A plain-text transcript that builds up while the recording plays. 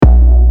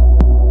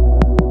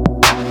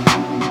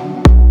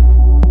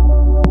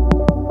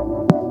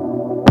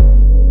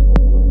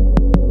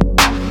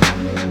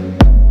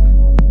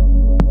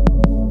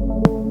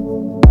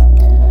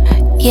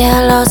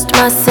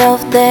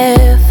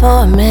there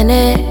for a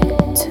minute.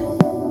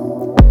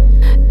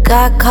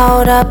 Got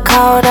caught up.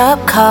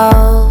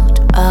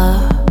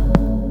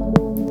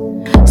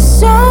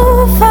 So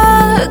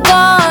far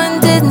gone,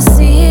 didn't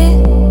see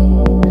it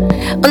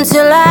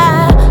until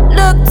I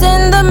looked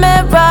in the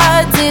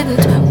mirror.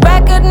 Didn't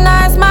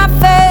recognize my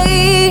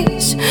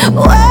face.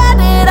 Where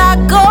did I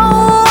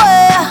go?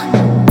 Where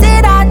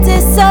did I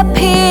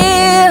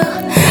disappear?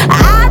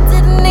 I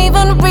didn't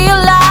even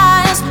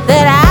realize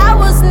that I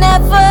was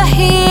never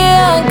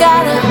here.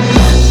 Gotta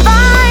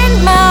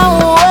find my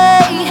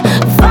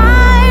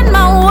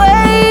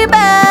way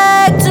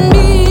back to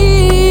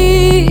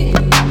me.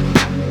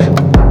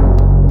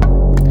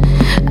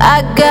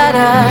 I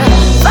gotta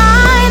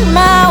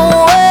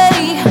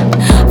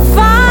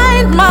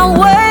find my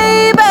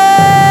way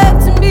back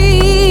to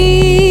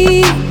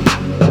me.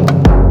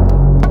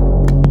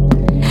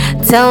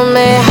 Tell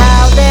me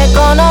how they're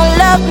gonna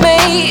love me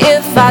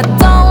if I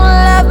don't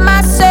love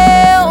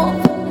myself.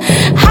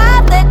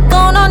 How they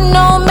gonna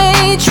know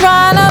me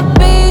trying to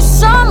be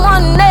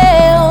someone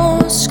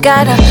else.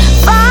 Gotta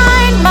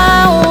find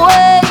my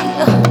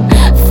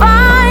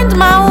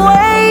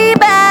way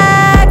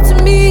back to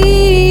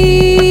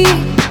me.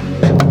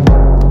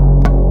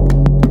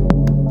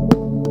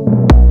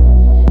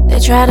 They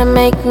try to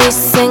make me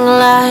sing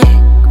like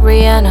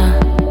Rihanna,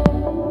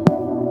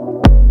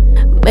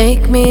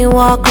 make me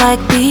walk like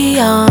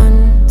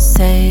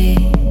Beyonce.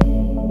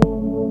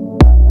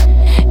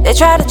 They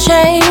try to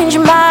change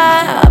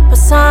my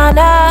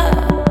persona.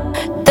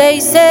 They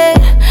said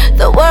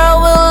the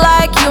world will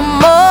like you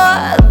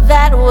more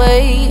that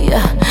way.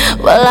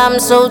 Well, I'm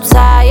so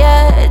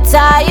tired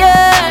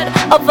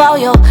of all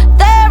your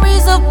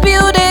theories of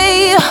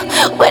beauty,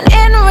 when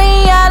in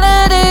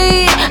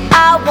reality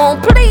I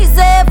won't please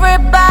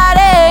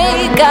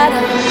everybody.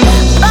 Gotta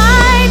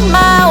find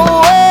my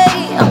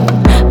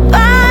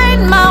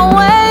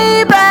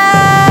way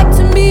back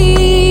to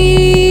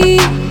me.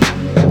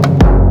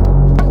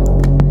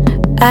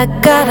 I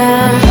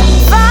gotta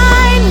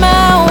find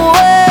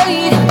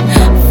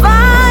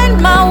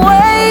my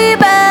way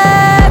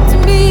back to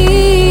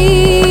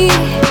me.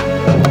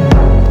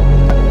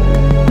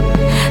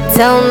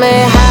 Tell me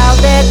how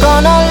they're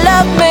gonna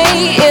love me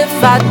if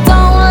I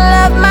don't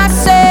love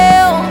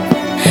myself.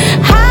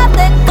 How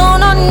they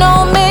gonna know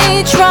me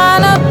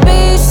trying to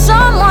be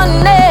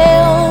someone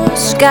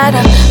else.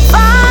 Gotta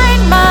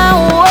find my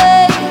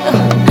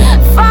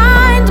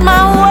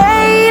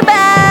way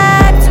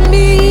back to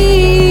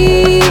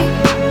me.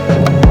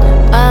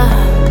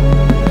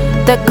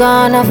 They're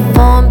gonna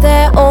form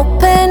their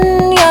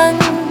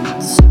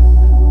opinions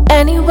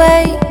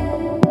anyway.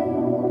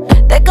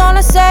 They're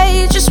gonna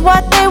say just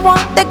what they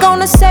want, they're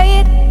gonna say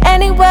it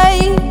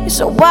anyway.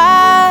 So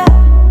why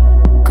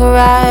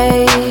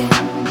cry?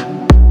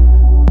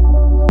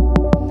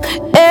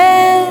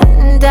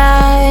 And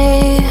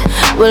I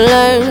will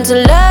learn to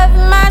love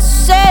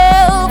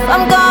myself.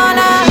 I'm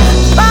gonna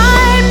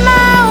find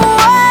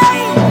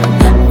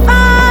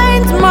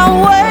my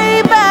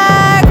way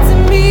back to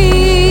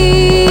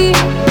me.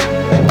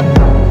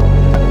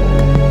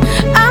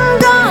 I'm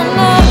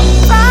gonna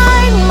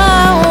find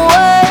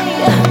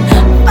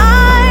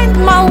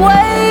my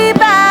way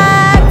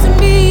back to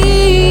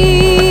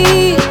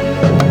me.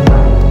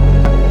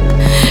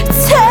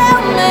 Tell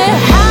me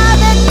how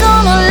they're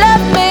gonna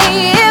love me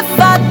if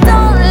I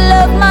don't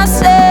love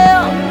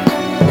myself.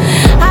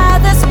 How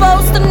they're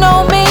supposed to know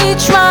me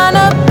trying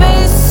to be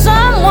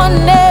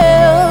someone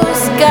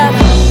else.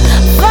 Gotta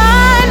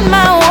find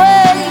my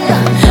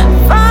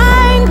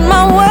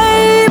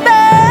way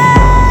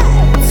back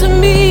to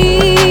me.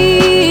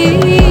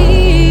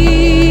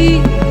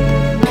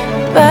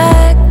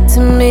 Back to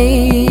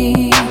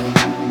me.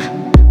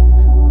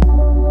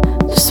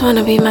 Just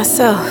wanna be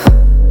myself.